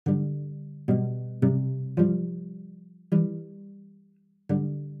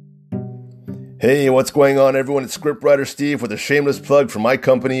Hey, what's going on, everyone? It's Scriptwriter Steve with a shameless plug for my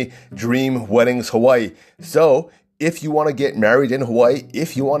company, Dream Weddings Hawaii. So, if you want to get married in Hawaii,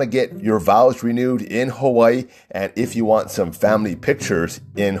 if you want to get your vows renewed in Hawaii, and if you want some family pictures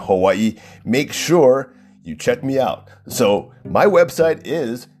in Hawaii, make sure you check me out. So, my website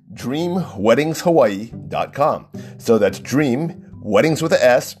is dreamweddingshawaii.com. So that's Dream, weddings with a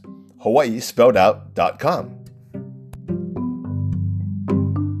S, Hawaii spelled out.com.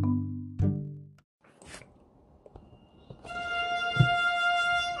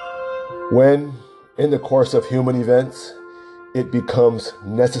 When, in the course of human events, it becomes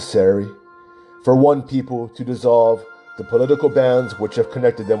necessary for one people to dissolve the political bands which have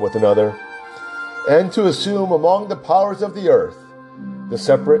connected them with another, and to assume among the powers of the earth the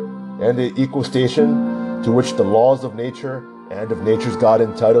separate and the equal station to which the laws of nature and of nature's God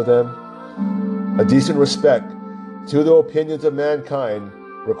entitle them, a decent respect to the opinions of mankind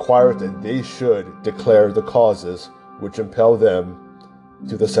requires that they should declare the causes which impel them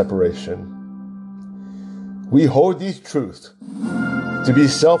to the separation. We hold these truths to be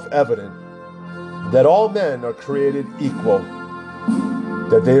self-evident, that all men are created equal,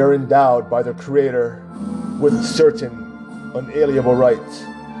 that they are endowed by their Creator with certain unalienable rights,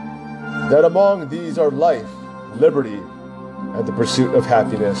 that among these are life, liberty, and the pursuit of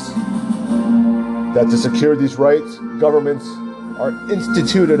happiness, that to secure these rights, governments are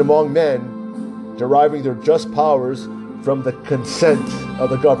instituted among men, deriving their just powers from the consent of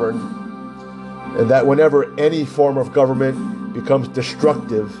the governed, and that whenever any form of government becomes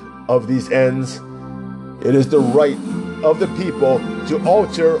destructive of these ends, it is the right of the people to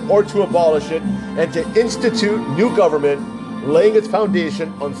alter or to abolish it and to institute new government, laying its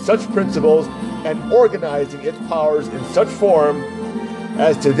foundation on such principles and organizing its powers in such form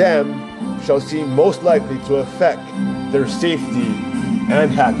as to them shall seem most likely to affect their safety and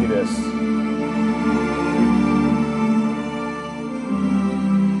happiness.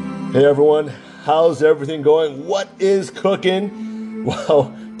 Hey everyone, how's everything going? What is cooking?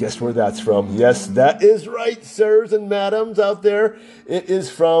 Well, guess where that's from? Yes, that is right, sirs and madams out there. It is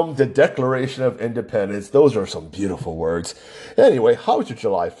from the Declaration of Independence. Those are some beautiful words. Anyway, how's your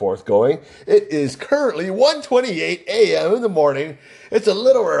July 4th going? It is currently 1:28 a.m. in the morning. It's a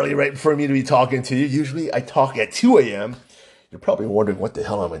little early right for me to be talking to you. Usually I talk at 2 a.m. You're probably wondering what the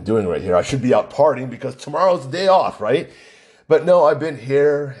hell am I doing right here? I should be out partying because tomorrow's the day off, right? But no, I've been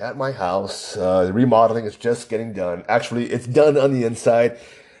here at my house. The remodeling is just getting done. Actually, it's done on the inside.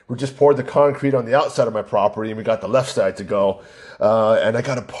 We just poured the concrete on the outside of my property, and we got the left side to go. And I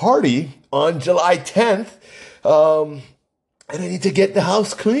got a party on July 10th, and I need to get the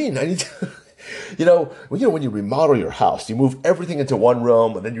house clean. I need to, when you remodel your house, you move everything into one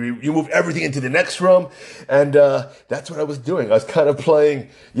room, and then you move everything into the next room, and that's what I was doing. I was kind of playing,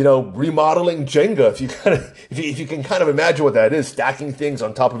 remodeling Jenga. If you can kind of imagine what that is, stacking things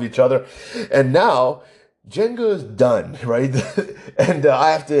on top of each other, and now Jenga is done, right? And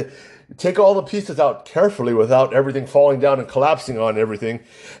I have to take all the pieces out carefully without everything falling down and collapsing on everything,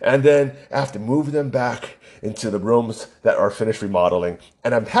 and then I have to move them back into the rooms that are finished remodeling.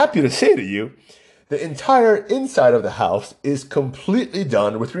 And I'm happy to say to you, the entire inside of the house is completely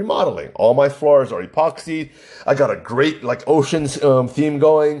done with remodeling. All my floors are epoxied. I got a great oceans theme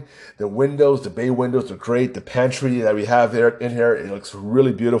going. The windows, the bay windows are great. The pantry that we have there in here, it looks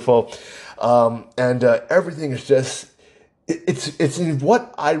really beautiful. And everything is just, it's in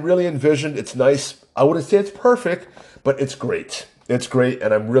what I really envisioned. It's nice. I wouldn't say it's perfect, but it's great. It's great,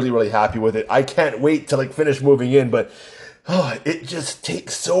 and I'm really, really happy with it. I can't wait to finish moving in, but it just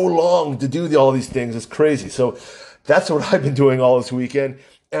takes so long to do all these things. It's crazy. So that's what I've been doing all this weekend,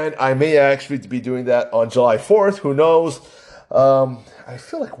 and I may actually be doing that on July 4th. Who knows? I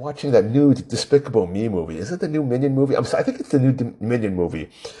feel like watching that new Despicable Me movie. Is it the new Minion movie? I think it's the new Minion movie.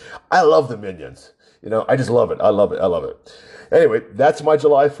 I love the Minions. I just love it. I love it. Anyway, that's my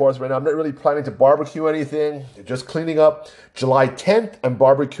July 4th right now. I'm not really planning to barbecue anything. Just cleaning up. July 10th, I'm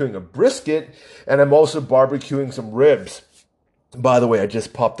barbecuing a brisket, and I'm also barbecuing some ribs. By the way, I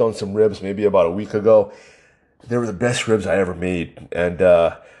just popped on some ribs maybe about a week ago. They were the best ribs I ever made. And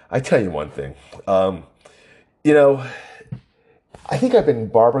I tell you one thing. I think I've been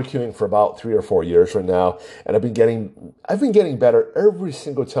barbecuing for about 3 or 4 years right now, and I've been getting better every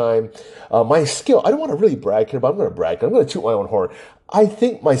single time. My skill, I don't want to really brag here, but I'm going to brag. I'm going to toot my own horn. I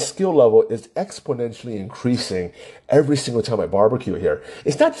think my skill level is exponentially increasing every single time I barbecue here.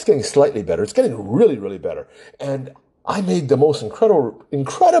 It's not just getting slightly better, it's getting really, really better. And I made the most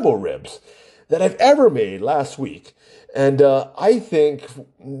incredible ribs that I've ever made last week. And I think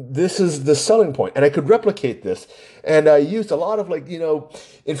this is the selling point. And I could replicate this. And I used a lot of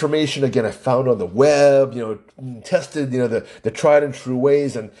information, again, I found on the web, tested, the tried and true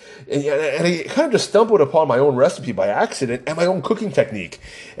ways. And I kind of just stumbled upon my own recipe by accident and my own cooking technique.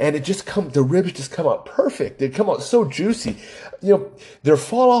 And the ribs just come out perfect. They come out so juicy. They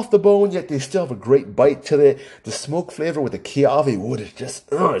fall off the bone, yet they still have a great bite to it. The smoke flavor with the Kiawe wood is just,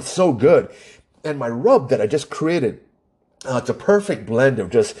 it's so good. And my rub that I just created, it's a perfect blend of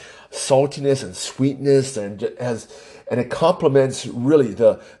just saltiness and sweetness, and it complements really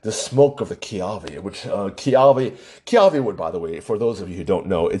the smoke of the Kiawe, which Kiawe wood, by the way, for those of you who don't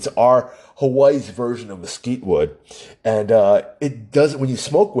know, it's our Hawaii's version of mesquite wood, and it doesn't, when you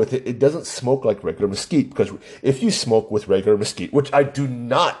smoke with it, it doesn't smoke like regular mesquite, because if you smoke with regular mesquite, which I do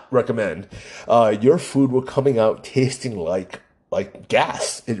not recommend, your food will coming out tasting like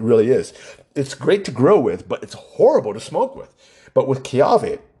gas. It really is. It's great to grill with, but it's horrible to smoke with. But with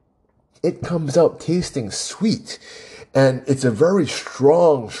Kiawe, it comes out tasting sweet. And it's a very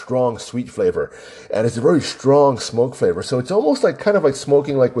strong sweet flavor. And it's a very strong smoke flavor. So it's almost like kind of like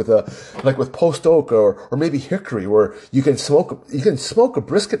smoking like with post oak or maybe hickory, where you can smoke a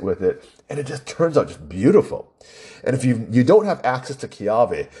brisket with it, and it just turns out just beautiful. And if you don't have access to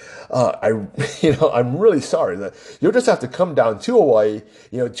Kiawe, I'm really sorry that you'll just have to come down to Hawaii,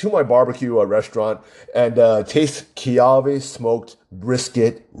 to my barbecue restaurant, and taste Kiawe smoked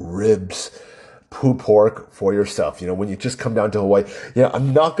brisket, ribs, pulled pork for yourself. When you just come down to Hawaii.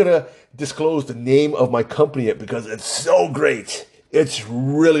 I'm not gonna disclose the name of my company yet because it's so great. It's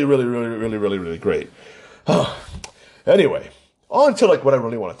really, really, really, really, really, really great. Anyway, on to what I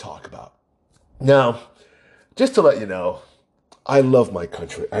really want to talk about now. Just to let you know, I love my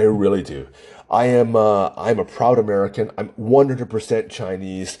country. I really do. I'm a proud American. I'm 100%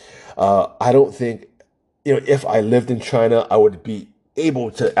 Chinese. I don't think, if I lived in China, I would be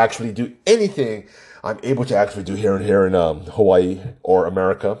able to actually do anything I'm able to actually do here in Hawaii or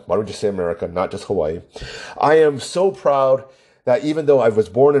America. Why don't you say America, not just Hawaii? I am so proud that even though I was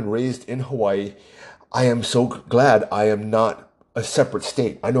born and raised in Hawaii, I am so glad I am not a separate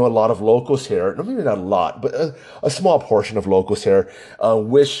state. I know a lot of locals here, maybe not a lot, but a small portion of locals here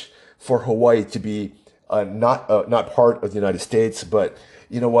wish for Hawaii to be not part of the United States. But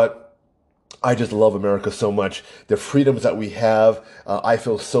you know what? I just love America so much. The freedoms that we have, I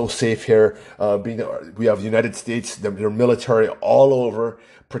feel so safe here. We have the United States, their military all over,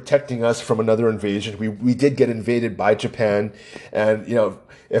 protecting us from another invasion. We did get invaded by Japan, and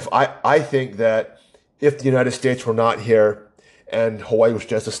if I think that if the United States were not here, and Hawaii was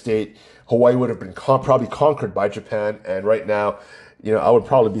just a state, Hawaii would have been probably conquered by Japan. And right now, I would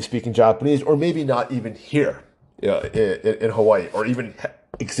probably be speaking Japanese, or maybe not even here in Hawaii, or even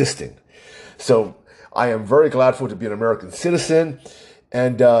existing. So I am very gladful to be an American citizen.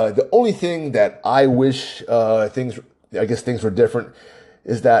 And the only thing that I wish things were different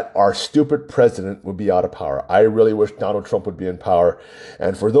is that our stupid president would be out of power. I really wish Donald Trump would be in power.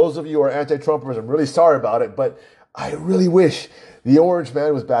 And for those of you who are anti-Trumpers, I'm really sorry about it, but I really wish the orange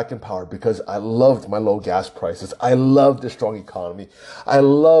man was back in power, because I loved my low gas prices. I loved the strong economy. I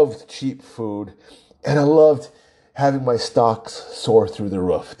loved cheap food. And I loved having my stocks soar through the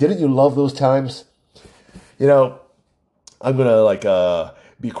roof. Didn't you love those times? I'm going to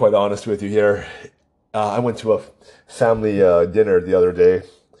be quite honest with you here. I went to a family dinner the other day,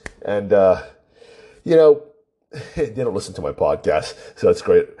 and they don't listen to my podcast, so that's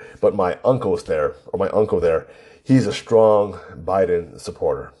great. But my uncle there, he's a strong Biden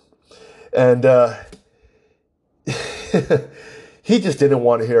supporter. And he just didn't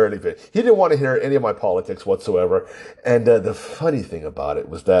want to hear any of it. He didn't want to hear any of my politics whatsoever. And the funny thing about it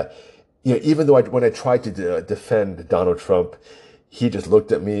was that, even though when I tried to defend Donald Trump, he just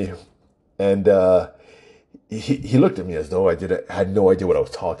looked at me, and he looked at me as though I had no idea what I was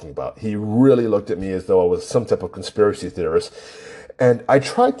talking about. He really looked at me as though I was some type of conspiracy theorist. And I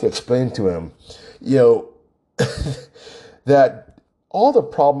tried to explain to him, that all the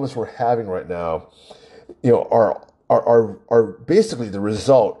problems we're having right now, are basically the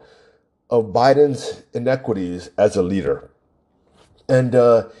result of Biden's inequities as a leader. And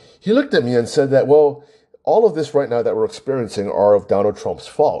he looked at me and said that, well, all of this right now that we're experiencing are of Donald Trump's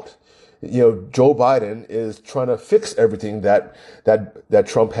fault. Joe Biden is trying to fix everything that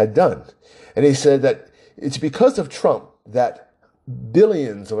Trump had done. And he said that it's because of Trump that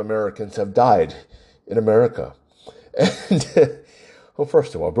billions of Americans have died in America. And well,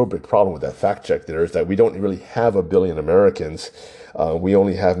 first of all, a real big problem with that fact check there is that we don't really have a billion Americans. We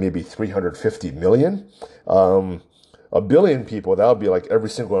only have maybe 350 million. a billion people, that would be like every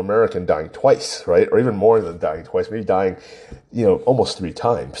single American dying twice, right? Or even more than dying twice, maybe dying, almost 3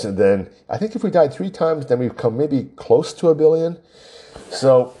 times. And then I think if we died 3 times, then we've come maybe close to a billion.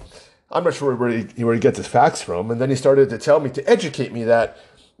 So I'm not sure where he gets his facts from. And then he started to tell me, to educate me, that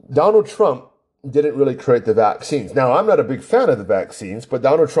Donald Trump didn't really create the vaccines. Now, I'm not a big fan of the vaccines, but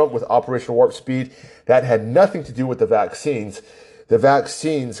Donald Trump with Operation Warp Speed, that had nothing to do with the vaccines. The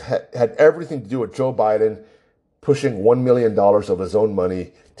vaccines had everything to do with Joe Biden pushing $1 million of his own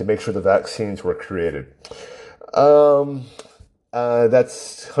money to make sure the vaccines were created. That's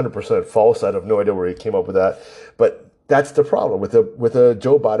 100% false. I have no idea where he came up with that. But that's the problem with a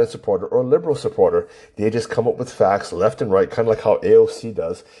Joe Biden supporter or a liberal supporter. They just come up with facts left and right, kind of like how AOC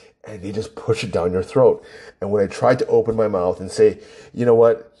does, and they just push it down your throat. And when I tried to open my mouth and say, you know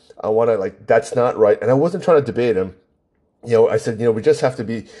what, I want to, that's not right. And I wasn't trying to debate him. I said, we just have to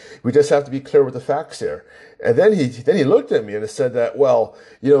be clear with the facts here. And then he looked at me and said that, well,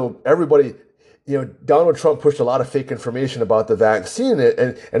 everybody, Donald Trump pushed a lot of fake information about the vaccine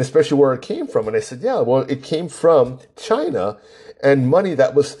and especially where it came from. And I said, yeah, well, it came from China and money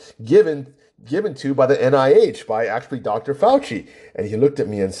that was given to by the NIH, by actually Dr. Fauci. And he looked at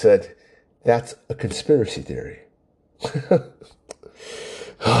me and said, that's a conspiracy theory.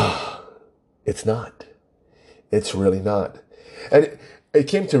 It's not. It's really not. And it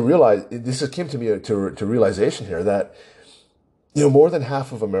came to realize, came to me to realization here that, more than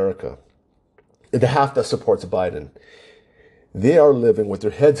half of America, the half that supports Biden, they are living with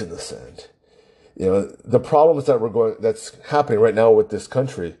their heads in the sand. The problems that's happening right now with this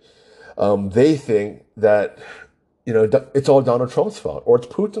country, they think that, it's all Donald Trump's fault, or it's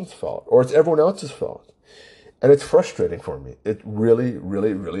Putin's fault, or it's everyone else's fault. And it's frustrating for me. It really,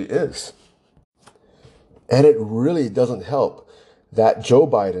 really, really is. And it really doesn't help that Joe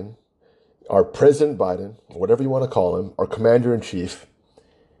Biden, our President Biden, whatever you want to call him, our commander-in-chief,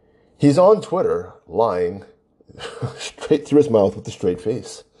 he's on Twitter lying straight through his mouth with a straight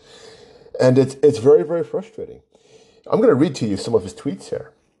face. And it's very, very frustrating. I'm going to read to you some of his tweets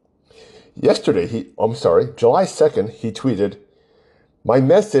here. Yesterday, July 2nd, he tweeted, "My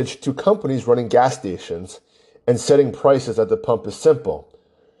message to companies running gas stations and setting prices at the pump is simple.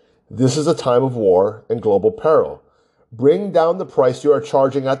 This is a time of war and global peril. Bring down the price you are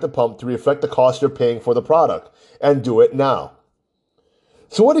charging at the pump to reflect the cost you're paying for the product, and do it now."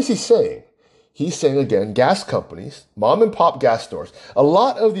 So what is he saying? He's saying, again, gas companies, mom and pop gas stores. A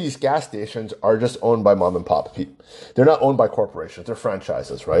lot of these gas stations are just owned by mom and pop people. They're not owned by corporations. They're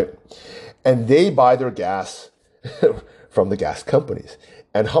franchises, right? And they buy their gas from the gas companies.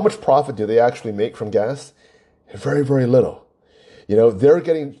 And how much profit do they actually make from gas? Very, very little.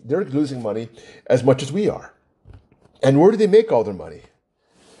 They're losing money as much as we are. And where do they make all their money?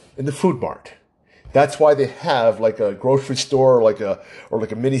 In the food mart. That's why they have like a grocery store or like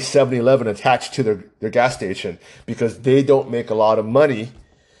a mini 7-Eleven attached to their gas station, because they don't make a lot of money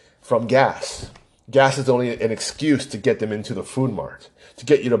from gas. Gas is only an excuse to get them into the food mart, to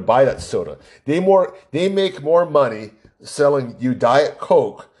get you to buy that soda. They make more money selling you Diet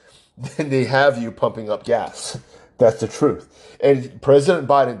Coke than they have you pumping up gas. That's the truth. And President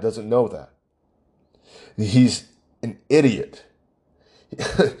Biden doesn't know that. He's an idiot.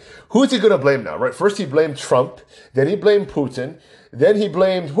 Who is he going to blame now, right? First he blamed Trump, then he blamed Putin, then he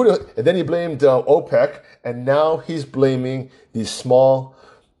blamed OPEC, and now he's blaming these small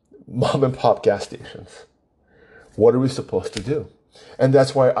mom and pop gas stations. What are we supposed to do? And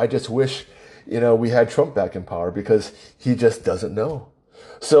that's why I just wish, we had Trump back in power, because he just doesn't know.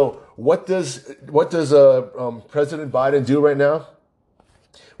 So what does President Biden do right now?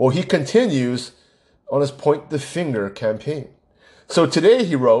 Well, he continues on his point the finger campaign. So today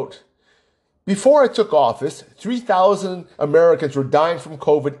he wrote, "Before I took office, 3,000 Americans were dying from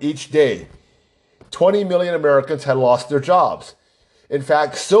COVID each day. 20 million Americans had lost their jobs. In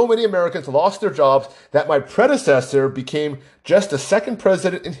fact, so many Americans lost their jobs that my predecessor became just the second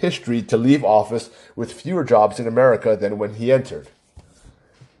president in history to leave office with fewer jobs in America than when he entered."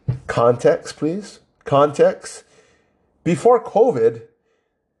 Context, please. Context. Before COVID,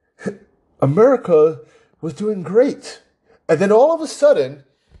 America was doing great. And then all of a sudden,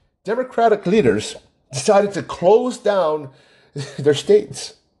 Democratic leaders decided to close down their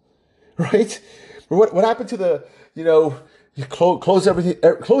states, right? What happened to you close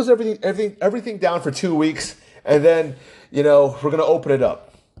everything down for 2 weeks, and then, we're going to open it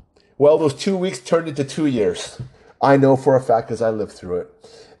up. Well, those 2 weeks turned into 2 years. I know for a fact, because I lived through it,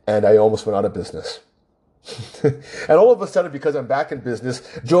 and I almost went out of business. And all of a sudden, because I'm back in business,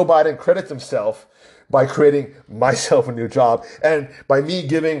 Joe Biden credits himself by creating myself a new job, and by me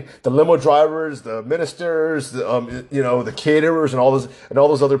giving the limo drivers, the ministers, the caterers, and all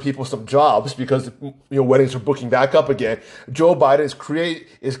those other people some jobs because weddings are booking back up again. Joe Biden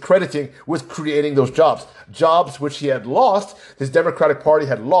is crediting with creating those jobs which he had lost. His Democratic Party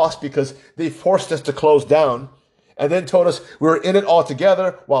had lost because they forced us to close down, and then told us we were in it all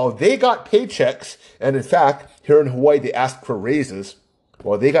together while they got paychecks. And in fact, here in Hawaii, they asked for raises.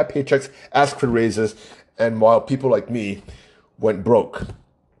 Well, they got paychecks, asked for raises, and while people like me went broke.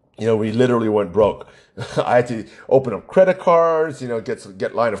 We literally went broke. I had to open up credit cards,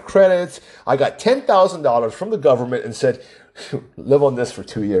 get line of credits. I got $10,000 from the government and said, live on this for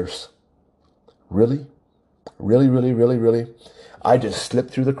 2 years. Really? Really, really, really, really? I just slipped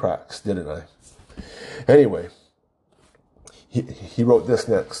through the cracks, didn't I? Anyway, he wrote this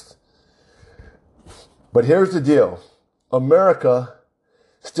next. But here's the deal. America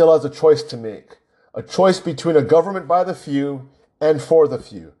still has a choice to make. A choice between a government by the few and for the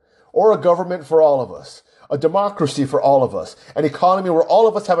few, or a government for all of us, a democracy for all of us, an economy where all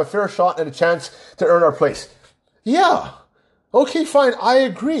of us have a fair shot and a chance to earn our place. Yeah, okay, fine, I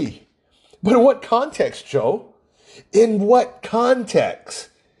agree. But in what context, Joe? In what context?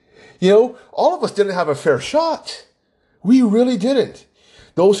 All of us didn't have a fair shot. We really didn't.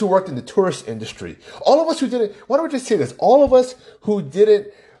 Those who worked in the tourist industry, all of us who didn't, why don't we just say this? All of us who didn't,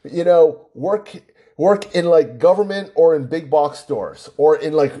 work in like government or in big box stores or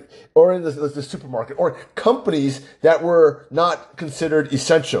in the supermarket or companies that were not considered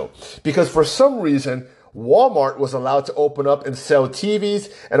essential. Because for some reason, Walmart was allowed to open up and sell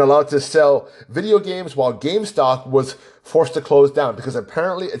TVs and allowed to sell video games while GameStop was forced to close down because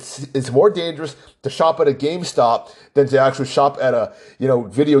apparently it's more dangerous to shop at a GameStop than to actually shop at a,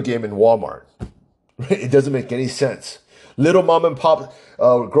 video game in Walmart. It doesn't make any sense. Little mom and pop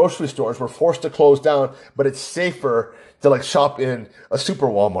grocery stores were forced to close down, but it's safer to shop in a super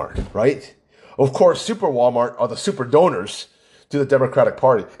Walmart, right? Of course, super Walmart are the super donors to the Democratic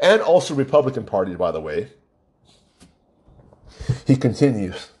Party and also Republican Party, by the way. He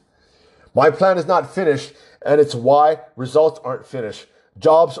continues, my plan is not finished, and it's why results aren't finished.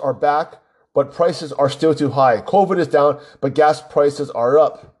 Jobs are back, but prices are still too high. COVID is down, but gas prices are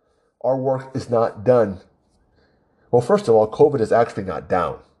up. Our work is not done. Well, first of all, COVID is actually not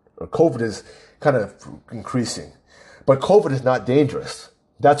down. COVID is kind of increasing. But COVID is not dangerous.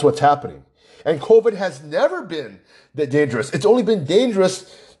 That's what's happening. And COVID has never been that dangerous. It's only been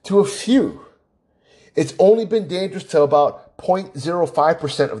dangerous to a few. It's only been dangerous to about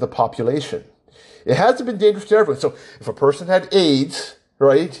 0.05% of the population. It hasn't been dangerous to everyone. So if a person had AIDS,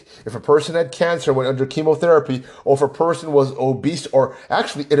 right? If a person had cancer, went under chemotherapy, or if a person was obese, or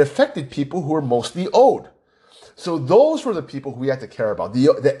actually it affected people who were mostly old. So those were the people who we had to care about,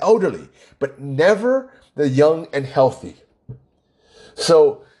 the elderly, but never the young and healthy.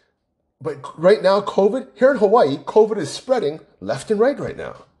 So, but right now, COVID, here in Hawaii, COVID is spreading left and right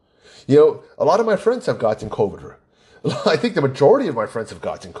now. A lot of my friends have gotten COVID. I think the majority of my friends have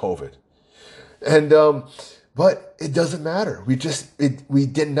gotten COVID. And, but it doesn't matter. We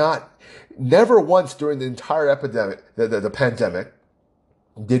did not, never once during the entire epidemic, the pandemic,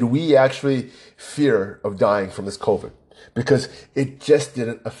 did we actually fear of dying from this COVID, because it just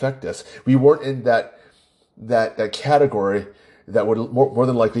didn't affect us. We weren't in that category that would more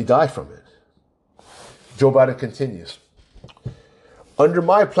than likely die from it. Joe Biden continues. Under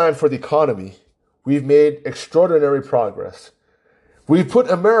my plan for the economy, we've made extraordinary progress. We've put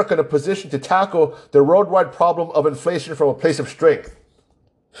America in a position to tackle the worldwide problem of inflation from a place of strength.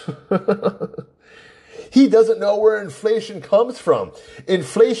 He doesn't know where inflation comes from.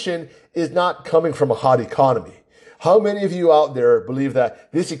 Inflation is not coming from a hot economy. How many of you out there believe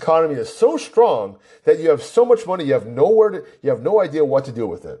that this economy is so strong that you have so much money, you have no idea what to do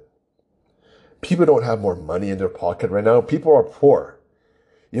with it? People don't have more money in their pocket right now. People are poor.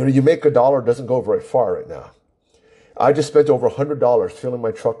 You make $1, doesn't go very far right now. I just spent over $100 filling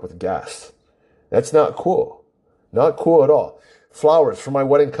my truck with gas. That's not cool. Not cool at all. Flowers for my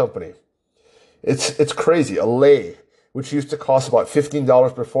wedding company. It's crazy. A lei, which used to cost about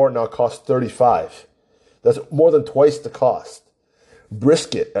 $15 before, now costs $35. That's more than twice the cost.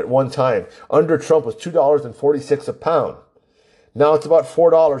 Brisket at one time under Trump was $2.46 a pound. Now it's about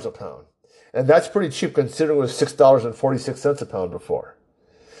 $4 a pound. And that's pretty cheap considering it was $6.46 a pound before.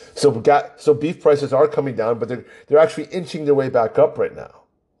 So beef prices are coming down, but they're actually inching their way back up right now.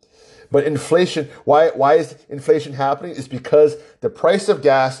 But inflation, why is inflation happening? It's because the price of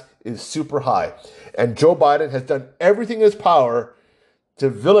gas is super high. And Joe Biden has done everything in his power to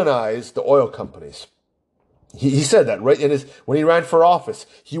villainize the oil companies. He said that right in when he ran for office.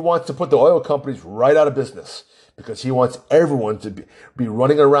 He wants to put the oil companies right out of business because he wants everyone to be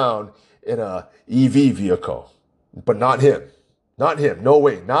running around in a EV vehicle, but not him. Not him. No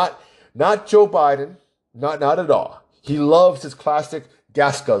way. Not Joe Biden. Not at all. He loves his classic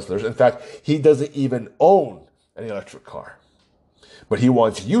gas guzzlers. In fact, he doesn't even own an electric car. But he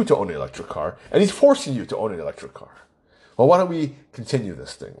wants you to own an electric car, and he's forcing you to own an electric car. Well, why don't we continue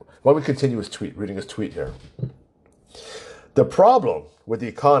this thing? Why don't we continue his tweet, reading his tweet here? The problem with the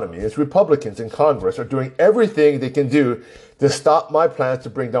economy is Republicans in Congress are doing everything they can do to stop my plans to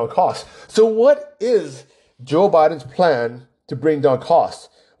bring down costs. So what is Joe Biden's plan to bring down costs?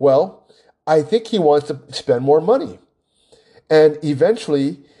 Well, I think he wants to spend more money. And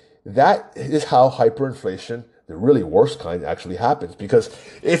eventually, that is how hyperinflation, the really worst kind, actually happens. Because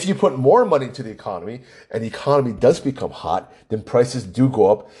if you put more money into the economy and the economy does become hot, then prices do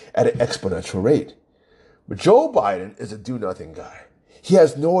go up at an exponential rate. But Joe Biden is a do-nothing guy. He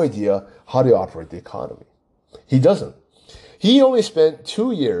has no idea how to operate the economy. He doesn't. He only spent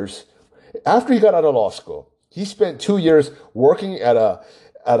 2 years, after he got out of law school, he spent 2 years working at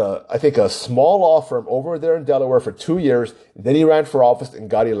I think a small law firm over there in Delaware for 2 years. Then he ran for office and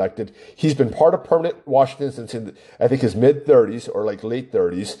got elected. He's been part of permanent Washington since I think his mid-30s or like late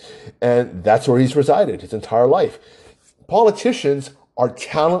 30s. And that's where he's resided his entire life. Politicians are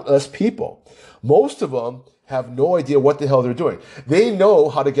talentless people. Most of them have no idea what the hell they're doing. They know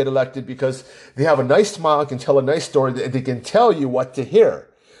how to get elected because they have a nice smile, can tell a nice story, and they can tell you what to hear.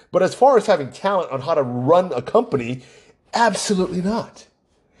 But as far as having talent on how to run a company, absolutely not.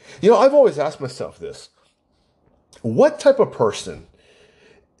 I've always asked myself this. What type of person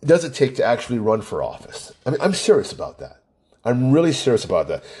does it take to actually run for office? I mean, I'm serious about that. I'm really serious about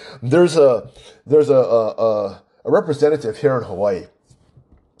that. There's a representative here in Hawaii,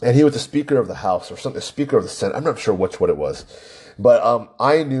 and he was the Speaker of the House or something, the Speaker of the Senate. I'm not sure what it was. But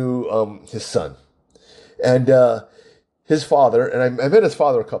I knew his son. And his father, and I met his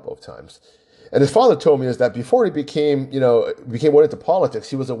father a couple of times. And his father told me is that before he became went into politics,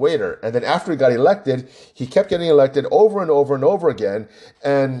 he was a waiter. And then after he got elected, he kept getting elected over and over and over again.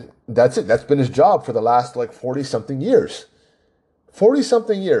 And that's it. That's been his job for the last 40-something years.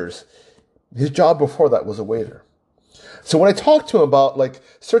 40-something years. His job before that was a waiter. So when I talked to him about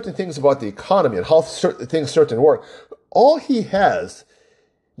certain things about the economy and how certain work, all he has,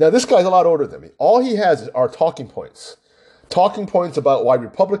 now this guy's a lot older than me, all he has are talking points. Talking points about why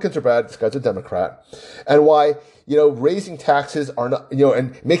Republicans are bad. This guy's a Democrat. And why, raising taxes are not,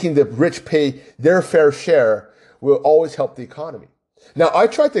 and making the rich pay their fair share will always help the economy. Now, I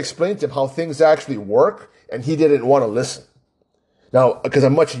tried to explain to him how things actually work, and he didn't want to listen. Now, because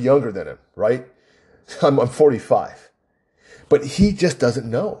I'm much younger than him, right? I'm 45. But he just doesn't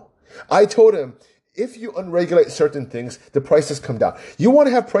know. I told him, if you unregulate certain things, the prices come down. You want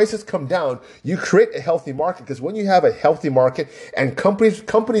to have prices come down, you create a healthy market, because when you have a healthy market and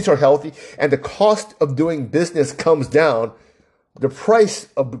companies are healthy and the cost of doing business comes down, the price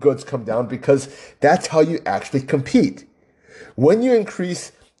of the goods come down, because that's how you actually compete. When you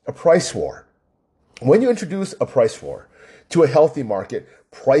increase a price war, when you introduce a price war to a healthy market,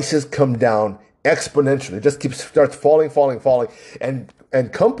 prices come down exponentially. It just starts falling,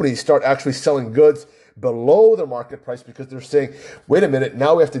 and companies start actually selling goods below the market price because they're saying, wait a minute,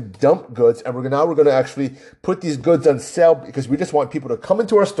 now we have to dump goods, and we're going to actually put these goods on sale because we just want people to come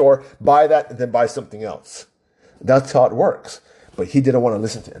into our store, buy that, and then buy something else. That's how it works. But he didn't want to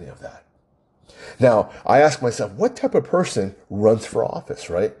listen to any of that. Now, I asked myself, what type of person runs for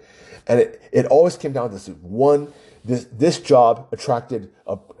office, right? And it always came down to this job attracted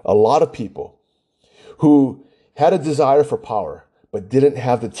a lot of people who had a desire for power, but didn't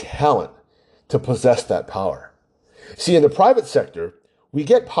have the talent to possess that power. See, in the private sector, we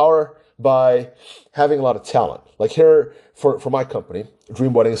get power by having a lot of talent. Like here, for my company,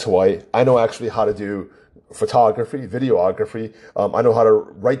 Dream Weddings Hawaii, I know actually how to do photography, videography. I know how to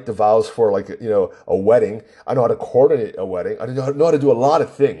write the vows for a wedding. I know how to coordinate a wedding. I know how to do a lot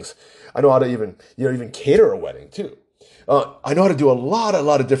of things. I know how to even cater a wedding too. I know how to do a lot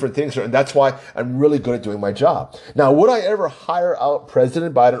of different things, and that's why I'm really good at doing my job. Now, would I ever hire out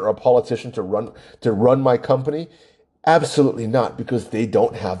President Biden or a politician to run my company? Absolutely not, because they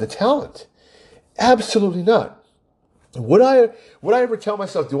don't have the talent. Absolutely not. Would I ever tell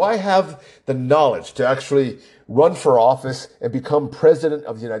myself, do I have the knowledge to actually run for office and become president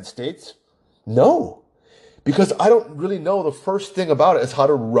of the United States? No. Because I don't really know the first thing about it is how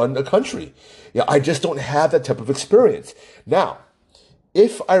to run a country. I just don't have that type of experience. Now,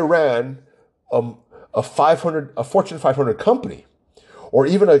 if I ran a Fortune 500 company, or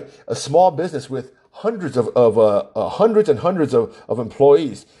even a small business with hundreds hundreds and hundreds of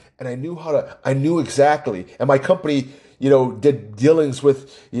employees, and I knew exactly, and my company, did dealings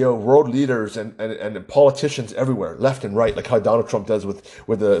with, world leaders and politicians everywhere, left and right, like how Donald Trump does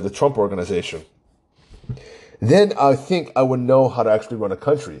with the Trump organization. Then I think I would know how to actually run a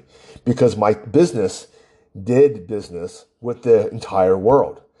country, because my business did business with the entire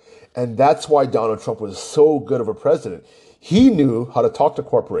world. And that's why Donald Trump was so good of a president. He knew how to talk to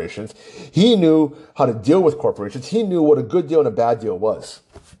corporations. He knew how to deal with corporations. He knew what a good deal and a bad deal was.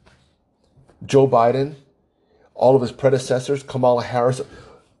 Joe Biden, all of his predecessors, Kamala Harris,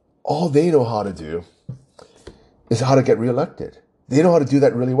 all they know how to do is how to get reelected. They know how to do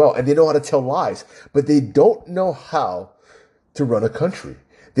that really well, and they know how to tell lies, but they don't know how to run a country.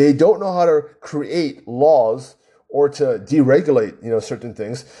 They don't know how to create laws or to deregulate, certain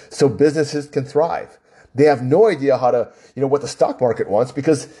things so businesses can thrive. They have no idea how to, what the stock market wants,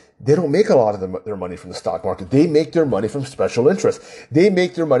 because they don't make a lot of their money from the stock market. They make their money from special interests. They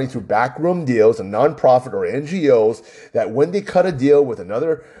make their money through backroom deals and nonprofit or NGOs that when they cut a deal with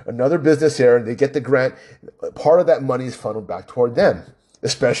another business here and they get the grant, part of that money is funneled back toward them,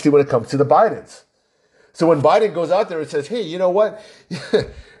 especially when it comes to the Bidens. So when Biden goes out there and says, hey, you know what?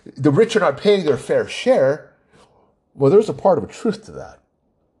 The rich are not paying their fair share. Well, there's a part of a truth to that.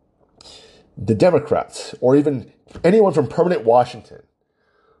 The Democrats, or even anyone from permanent Washington,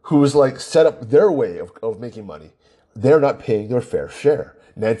 who's set up their way of making money, they're not paying their fair share.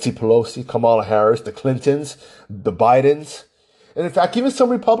 Nancy Pelosi, Kamala Harris, the Clintons, the Bidens, and in fact, even some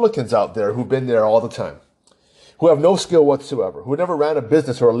Republicans out there who've been there all the time, who have no skill whatsoever, who never ran a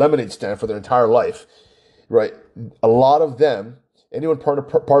business or a lemonade stand for their entire life, right? A lot of them, anyone part of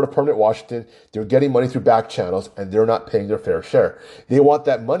permanent Washington, they're getting money through back channels and they're not paying their fair share. They want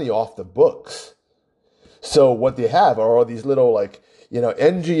that money off the books. So what they have are all these little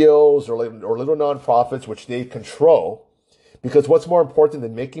NGOs or little nonprofits which they control, because what's more important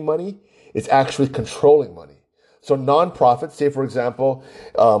than making money is actually controlling money. So nonprofits, say for example,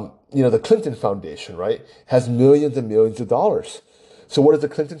 the Clinton Foundation, right, has millions and millions of dollars. So what does the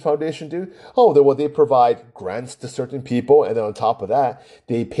Clinton Foundation do? They provide grants to certain people, and then on top of that,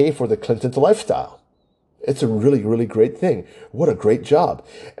 they pay for the Clinton's lifestyle. It's a really, really great thing. What a great job.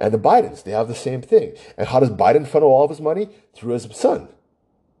 And the Bidens, they have the same thing. And how does Biden funnel all of his money? Through his son.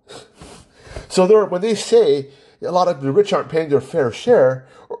 So when they say a lot of the rich aren't paying their fair share,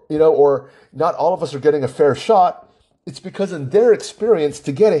 or not all of us are getting a fair shot, it's because in their experience,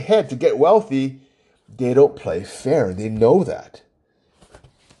 to get ahead, to get wealthy, they don't play fair. They know that.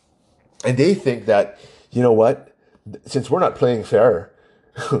 And they think that, since we're not playing fair,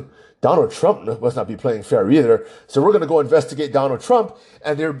 Donald Trump must not be playing fair either. So we're going to go investigate Donald Trump.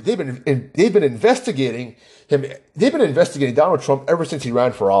 And they've been investigating him. They've been investigating Donald Trump ever since he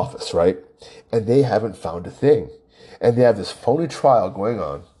ran for office, right? And they haven't found a thing. And they have this phony trial going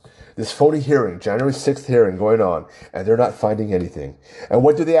on, this phony hearing, January 6th hearing going on, and they're not finding anything. And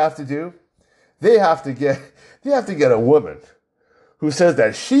what do they have to do? They have to get a woman who says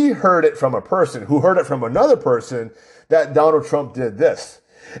that she heard it from a person who heard it from another person that Donald Trump did this.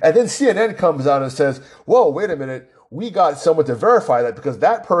 And then CNN comes out and says, whoa, wait a minute. We got someone to verify that because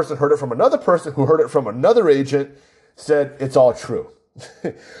that person heard it from another person who heard it from another agent, said it's all true.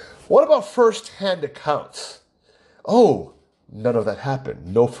 What about first-hand accounts? Oh, none of that happened.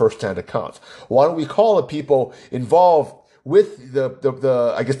 No first-hand accounts. Why don't we call the people involved with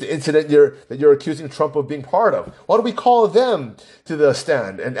the incident that you're accusing Trump of being part of? Why don't we call them to the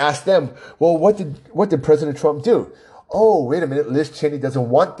stand and ask them, well, what did President Trump do? Oh, wait a minute, Liz Cheney doesn't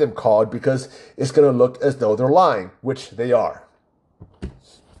want them called because it's going to look as though they're lying, which they are.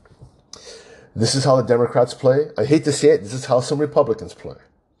 This is how the Democrats play. I hate to say it, this is how some Republicans play.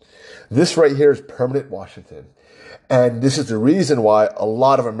 This right here is permanent Washington. And this is the reason why a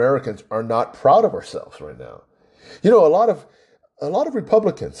lot of Americans are not proud of ourselves right now. A lot of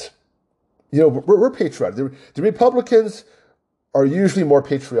Republicans, we're patriotic. The Republicans are usually more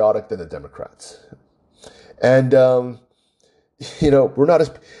patriotic than the Democrats. And, we're not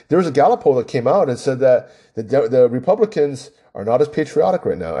as, there was a Gallup poll that came out and said that the Republicans are not as patriotic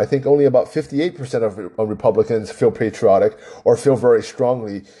right now. I think only about 58% of Republicans feel patriotic or feel very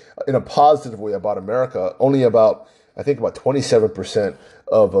strongly in a positive way about America. Only about 27%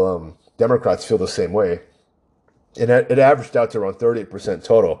 of Democrats feel the same way. And it averaged out to around 38%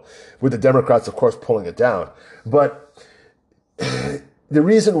 total, with the Democrats, of course, pulling it down. But the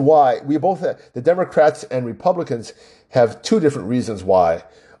reason why the Democrats and Republicans have two different reasons why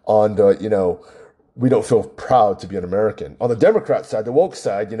on we don't feel proud to be an American. On the Democrat side, the woke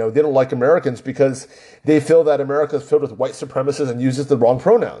side, they don't like Americans because they feel that America is filled with white supremacists and uses the wrong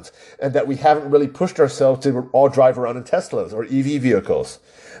pronouns, and that we haven't really pushed ourselves to all drive around in Teslas or EV vehicles.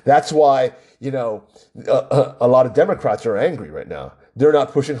 That's why, a lot of Democrats are angry right now. They're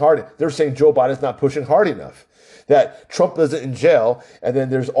not pushing hard. They're saying Joe Biden's not pushing hard enough. That Trump isn't in jail, and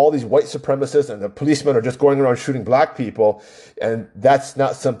then there's all these white supremacists, and the policemen are just going around shooting black people, and that's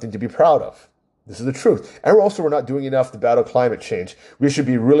not something to be proud of. This is the truth. And we're not doing enough to battle climate change. We should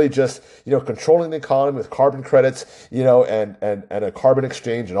be really just, controlling the economy with carbon credits, and a carbon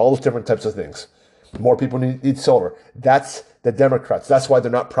exchange and all those different types of things. More people need solar. That's the Democrats. That's why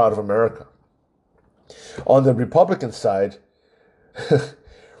they're not proud of America. On the Republican side,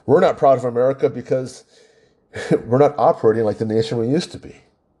 we're not proud of America because we're not operating like the nation we used to be.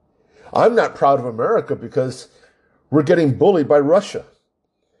 I'm not proud of America because we're getting bullied by Russia.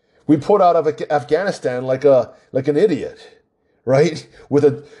 We pulled out of Afghanistan like an idiot, right? With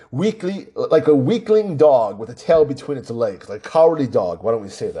a weakling dog with a tail between its legs, like a cowardly dog. Why don't we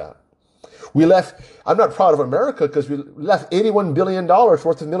say that? I'm not proud of America because we left $81 billion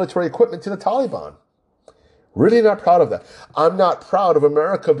worth of military equipment to the Taliban. Really not proud of that. I'm not proud of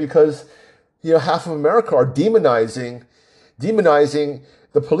America because, half of America are demonizing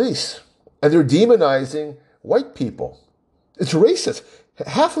the police, and they're demonizing white people. It's racist.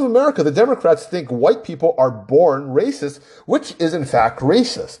 Half of America, the Democrats think white people are born racist, which is in fact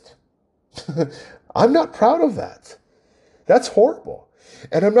racist. I'm not proud of that. That's horrible.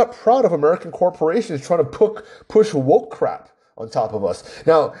 And I'm not proud of American corporations trying to push woke crap on top of us.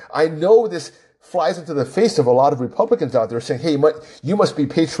 Now, I know this flies into the face of a lot of Republicans out there saying, hey, you must be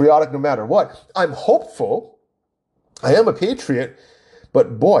patriotic no matter what. I'm hopeful. I am a patriot.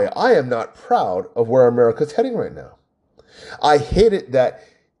 But boy, I am not proud of where America's heading right now. I hate it that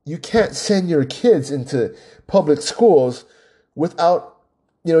you can't send your kids into public schools without,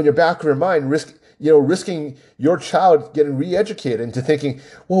 in your back of your mind, risking your child getting re-educated into thinking,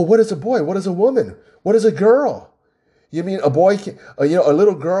 well, what is a boy? What is a woman? What is a girl? You mean a boy, a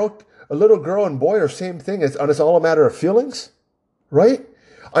little girl and boy are same thing, and it's all a matter of feelings, right?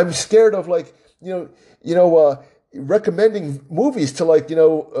 I'm scared of recommending movies to like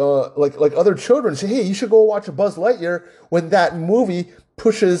other children. Say, hey, you should go watch a Buzz Lightyear when that movie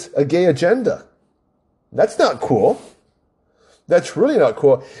pushes a gay agenda. That's not cool. That's really not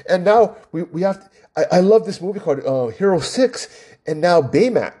cool. And now we have to, I love this movie called Hero 6 and now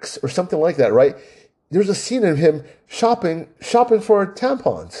Baymax or something like that, right? There's a scene of him shopping for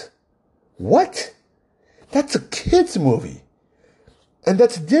tampons. What? That's a kid's movie. And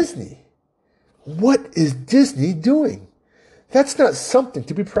that's Disney. What is Disney doing? That's not something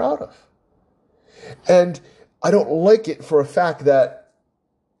to be proud of. And I don't like it for a fact that,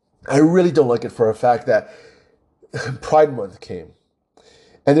 I really don't like it for a fact that Pride Month came.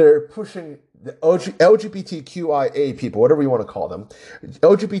 And they're pushing the LGBTQIA people, whatever you want to call them,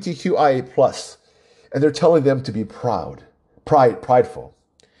 LGBTQIA plus, and they're telling them to be prideful. Pride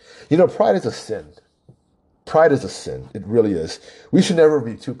is a sin. Pride is a sin. It really is. We should never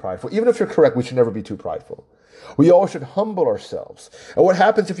be too prideful. Even if you're correct, we should never be too prideful. We all should humble ourselves. And what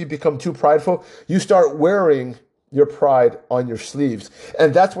happens if you become too prideful? You start wearing your pride on your sleeves.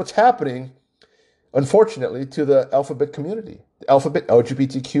 And that's what's happening, unfortunately, to the alphabet community, the alphabet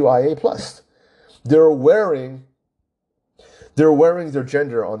LGBTQIA plus. They're wearing their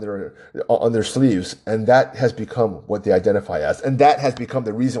gender on their sleeves, and that has become what they identify as. And that has become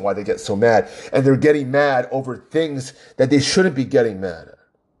the reason why they get so mad. And they're getting mad over things that they shouldn't be getting mad at.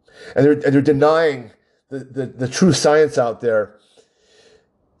 And they're denying the true science out there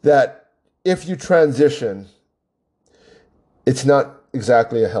that if you transition, it's not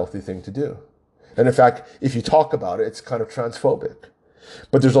exactly a healthy thing to do. And in fact, if you talk about it, it's kind of transphobic.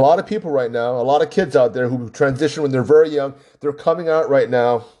 But there's a lot of people right now, a lot of kids out there who transition when they're very young. They're coming out right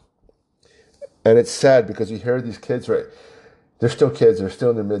now. And it's sad because you hear these kids, right? They're still kids. They're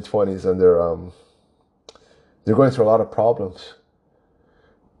still in their mid-20s, and they're going through a lot of problems.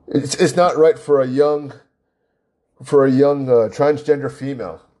 It's not right for a young transgender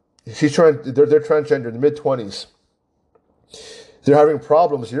female. They're transgender in the mid-20s. They're having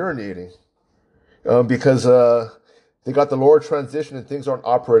problems urinating because they got the lower transition and things aren't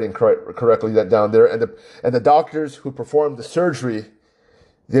operating correctly down there. And the doctors who perform the surgery,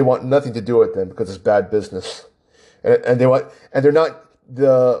 they want nothing to do with them because it's bad business. And they're not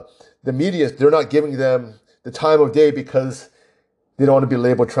the media. They're not giving them the time of day because they don't want to be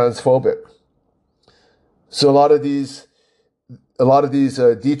labeled transphobic. So a lot of these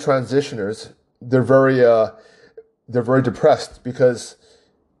detransitioners, they're very depressed because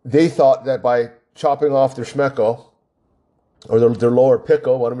they thought that by chopping off their schmecko, or their lower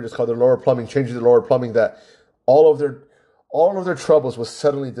pickle, why don't we just call their lower plumbing, changing their lower plumbing, that all of their troubles will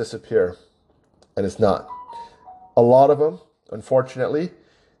suddenly disappear. And it's not. A lot of them, unfortunately,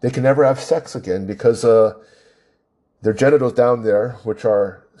 they can never have sex again because their genitals down there, which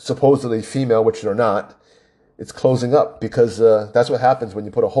are supposedly female, which they're not, it's closing up because that's what happens when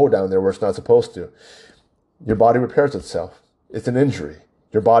you put a hole down there where it's not supposed to. Your body repairs itself. It's an injury.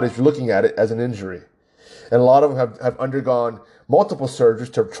 Your body's looking at it as an injury. And a lot of them have undergone multiple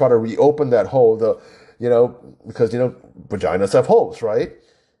surgeries to try to reopen that hole, because, vaginas have holes, right?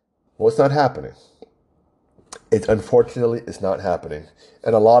 Well, it's not happening. Unfortunately, it's not happening.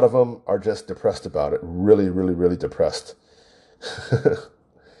 And a lot of them are just depressed about it. Really, really, really depressed.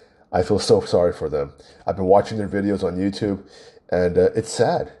 I feel so sorry for them. I've been watching their videos on YouTube, and it's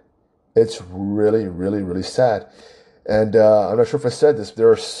sad. It's really, really, really sad. And I'm not sure if I said this, there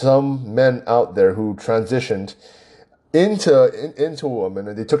are some men out there who transitioned into a woman,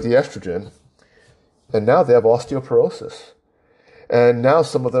 and they took the estrogen, and now they have osteoporosis. And now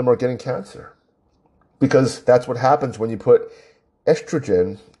some of them are getting cancer. Because that's what happens when you put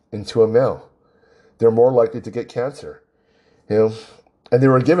estrogen into a male. They're more likely to get cancer. And they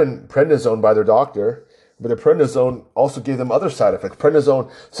were given prednisone by their doctor, but the prednisone also gave them other side effects.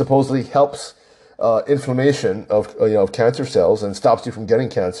 Prednisone supposedly helps inflammation of cancer cells and stops you from getting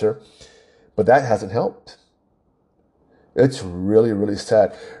cancer, but that hasn't helped. It's really, really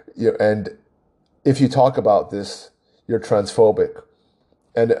sad. And if you talk about this, you're transphobic,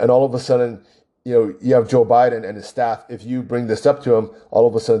 and all of a sudden, you have Joe Biden and his staff. If you bring this up to them, all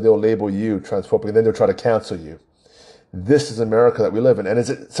of a sudden they'll label you transphobic, and then they'll try to cancel you. This is America that we live in, and is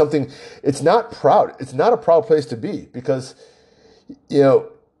it something? It's not proud. It's not a proud place to be because,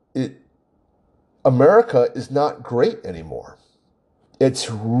 America is not great anymore. It's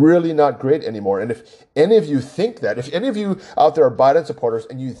really not great anymore. And if any of you think that, if any of you out there are Biden supporters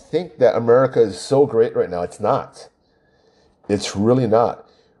and you think that America is so great right now, it's not. It's really not.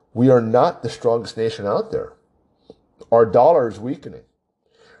 We are not the strongest nation out there. Our dollar is weakening.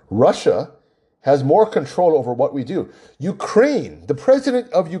 Russia has more control over what we do. Ukraine, the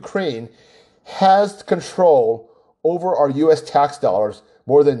president of Ukraine, has control over our U.S. tax dollars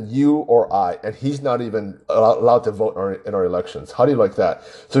more than you or I, and he's not even allowed to vote in our elections. How do you like that?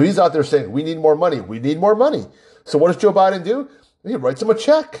 So he's out there saying, we need more money. We need more money. So what does Joe Biden do? He writes him a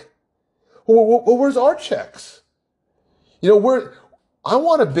check. Well, where's our checks? I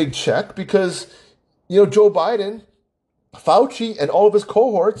want a big check because, Joe Biden, Fauci, and all of his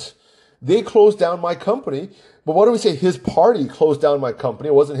cohorts, they closed down my company. But what do we say? His party closed down my company.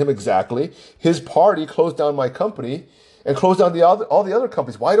 It wasn't him exactly. His party closed down my company and closed down all the other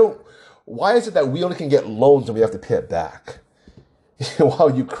companies. Why is it that we only can get loans and we have to pay it back?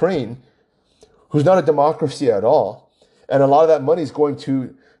 While Ukraine, who's not a democracy at all, and a lot of that money is going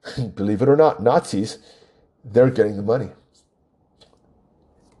to, believe it or not, Nazis, they're getting the money.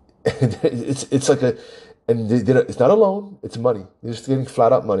 It's like it's not a loan, it's money. They're just getting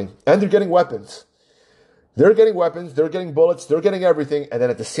flat out money. And they're getting weapons. They're getting weapons, they're getting bullets, they're getting everything. And then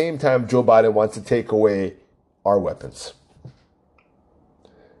at the same time, Joe Biden wants to take away our weapons.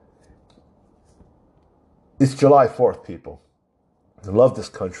 It's July 4th, people. I love this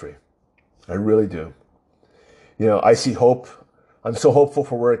country. I really do. I see hope. I'm so hopeful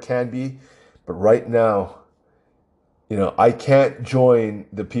for where it can be. But right now, I can't join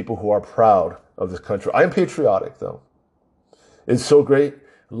the people who are proud of this country. I'm patriotic, though. It's so great.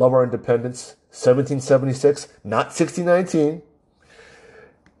 Love our independence. 1776, not 1619.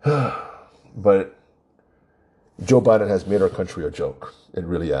 But Joe Biden has made our country a joke. It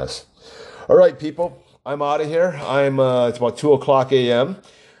really has. All right, people. I'm out of here. It's about 2:00 a.m.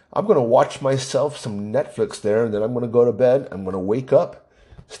 I'm going to watch myself some Netflix there, and then I'm going to go to bed. I'm going to wake up,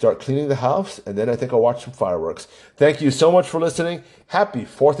 start cleaning the house, and then I think I'll watch some fireworks. Thank you so much for listening. Happy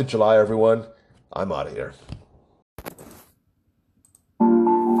 4th of July, everyone. I'm out of here.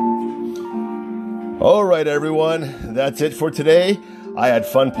 All right, everyone. That's it for today. I had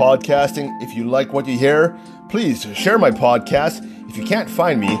fun podcasting. If you like what you hear, please share my podcast. If you can't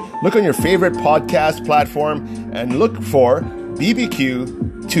find me, look on your favorite podcast platform and look for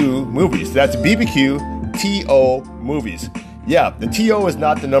BBQ2 Movies. That's BBQ2 Movies. Yeah, the TO is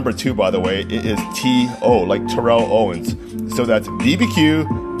not the number 2, by the way. It is TO, like Terrell Owens. So that's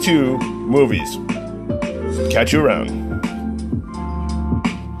BBQ2 Movies. Catch you around.